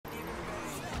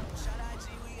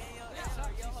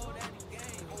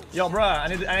Yo, bruh, I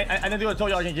need to do a tow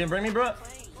yard. Can you bring me, bruh?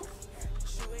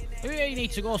 Where you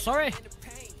need to go, sorry?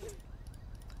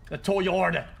 The tow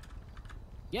yard.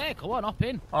 Yeah, come on, hop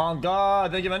in. Oh,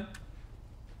 God. Thank you, man.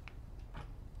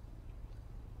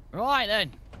 Right,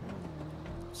 then.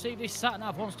 See if this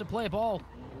sat-nav wants to play ball.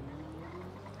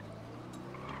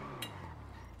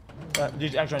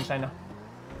 These extra insane now.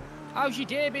 How's your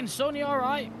day been, sunny,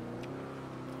 alright?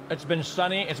 It's been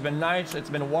sunny, it's been nice, it's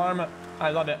been warm.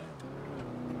 I love it.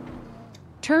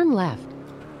 Turn left.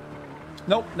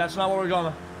 Nope, that's not where we're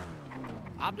going.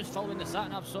 I'm just following the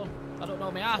sat-nav, son. I don't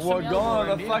know my ass. We're going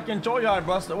to the fucking tow yard,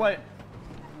 Buster. Wait.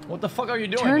 What the fuck are you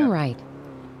doing? Turn here? right.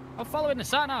 I'm following the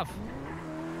sat-nav.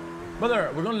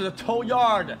 Brother, we're going to the tow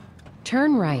yard.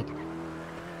 Turn right.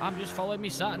 I'm just following me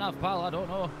sat-nav, pal. I don't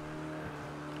know.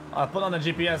 I'll put on the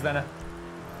GPS then.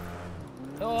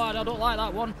 Oh, I don't like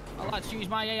that one. I like to use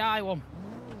my AI one.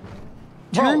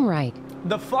 Turn Bro, right.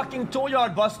 The fucking tow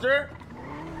yard, Buster.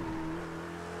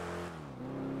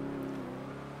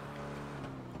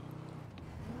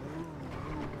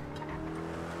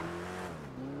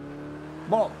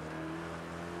 Bro,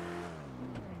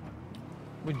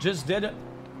 we just did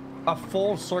a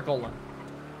full circle.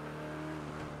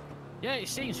 Yeah, it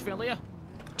seems familiar.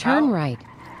 Turn right.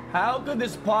 How could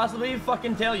this possibly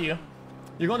fucking tell you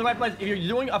you're going to the right place if you're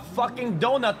doing a fucking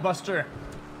donut, Buster?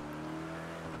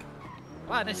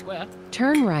 Right, this square.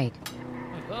 Turn right.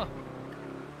 There we go.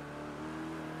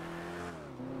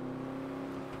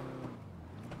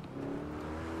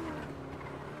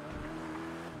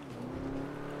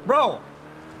 Bro.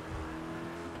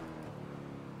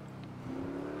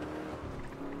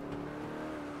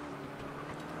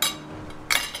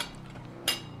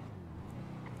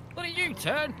 What a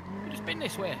U-turn. You've just been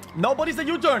this way. Nobody's a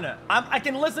U-turn. I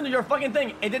can listen to your fucking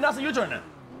thing. It did not say U-turn.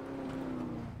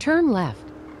 Turn left.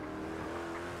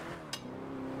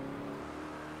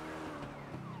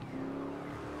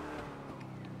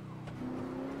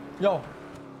 Yo,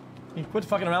 you quit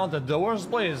fucking around with the doors,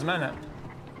 please, man.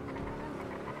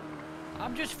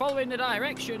 I'm just following the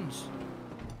directions.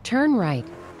 Turn right.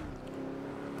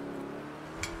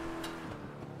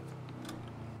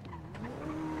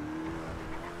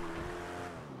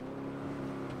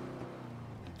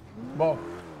 Bro,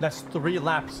 that's 3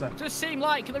 laps. Does seem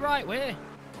like the right way.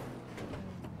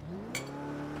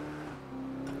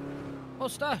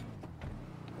 Buster.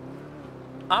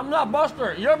 I'm not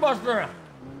Buster. You're Buster.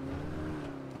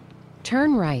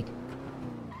 Turn right.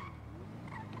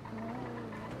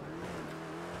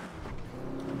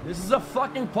 This is a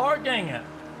fucking parking.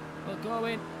 We're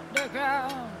going the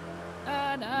ground.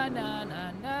 Na na na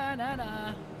na na na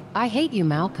na. I hate you,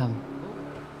 Malcolm.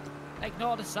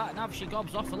 Ignore the sat nav, she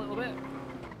gobs off a little bit.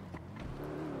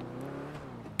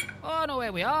 Oh, no,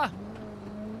 where we are.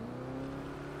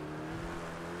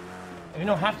 You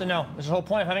don't have to know. This is the whole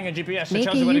point of having a GPS. It Make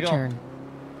tells a you where to go. U-turn.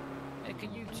 Make a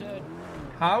U-turn.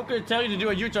 How could it tell you to do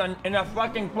a U-turn in a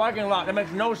fucking parking lot? That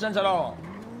makes no sense at all.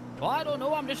 Well, I don't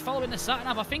know. I'm just following the sat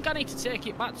nav. I think I need to take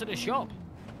it back to the shop.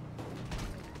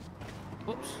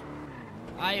 Oops.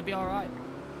 I'll be all right.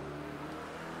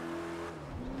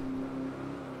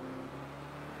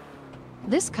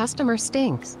 This customer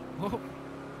stinks. Whoa.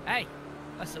 Hey,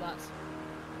 less of that.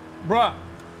 Bruh.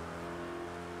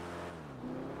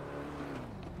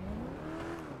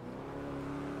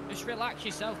 Just relax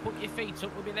yourself. Put your feet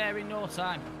up. We'll be there in no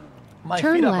time. My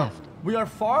Turn feet up. left. We are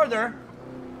farther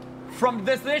from the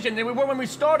destination than we were when we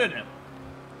started.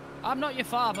 I'm not your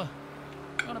father.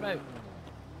 What on about?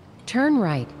 Turn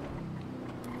right.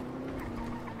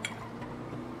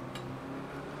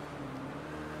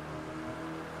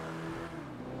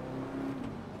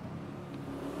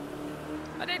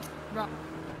 I did. Right.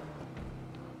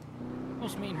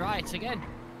 Must mean right again.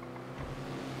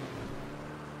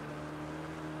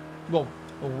 Well,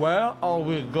 where are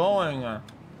we going?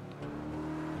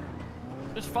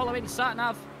 Just following sat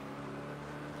nav.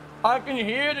 I can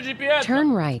hear the GPS.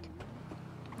 Turn right.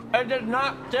 It did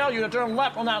not tell you to turn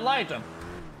left on that light.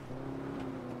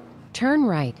 Turn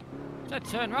right. Said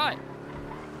turn right.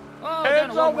 Oh,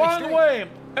 It's down a one-way street. one-way.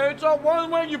 It's a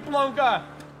one-way, you plonker.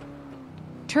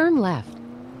 Turn left.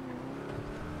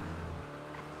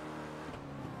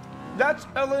 That's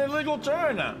an illegal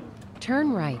turn.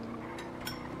 Turn right.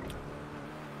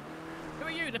 Who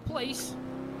are you, the police?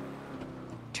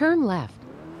 Turn left.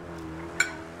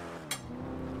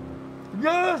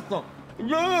 Yes.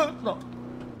 Yes.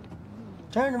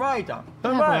 Turn right. Turn You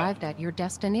have right. arrived at your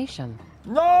destination.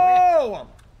 No.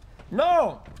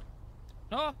 No.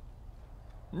 No?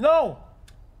 No.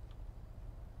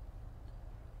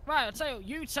 Right, I'll tell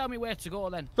you. You tell me where to go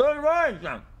then. Turn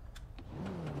right.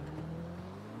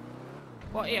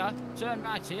 What, here? Turn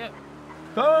right here.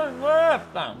 Turn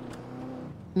left.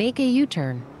 Make a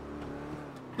U-turn.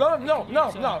 No,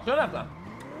 turn left.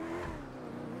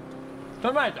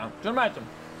 Turn right. Turn right.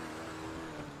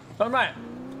 Turn right.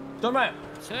 Turn right.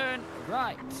 Turn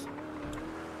right.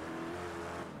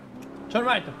 Turn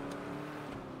right.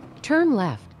 Turn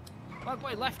left.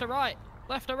 Wait, left or right?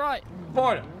 Left or right?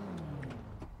 Forward.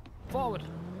 Forward.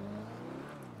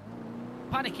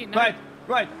 Panicking now.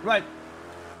 Right.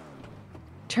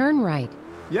 Turn right.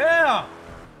 Yeah.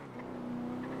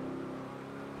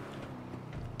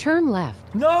 Turn left.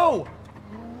 No.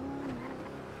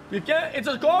 You can't. It's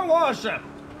a car wash.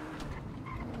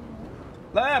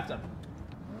 Left.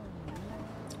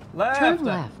 Turn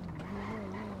left.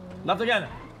 Left again.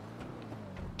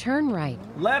 Turn right.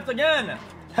 Left again.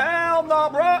 Hell no,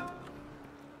 bro.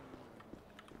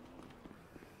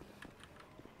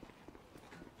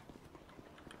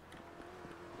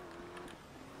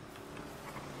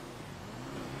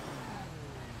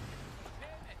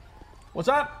 What's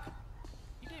up?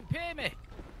 You didn't pay me.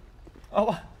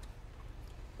 Oh,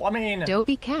 well, I mean,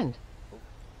 Dopey Kent.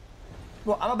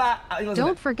 well, I'm about. Listen,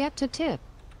 Don't forget to tip.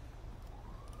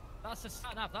 That's a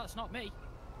sat nav, that's not me.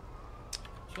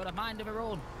 She's got a mind of her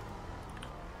own.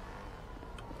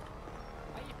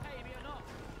 Are you paying me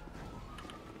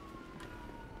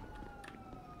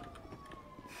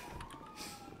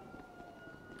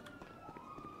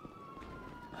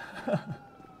or not?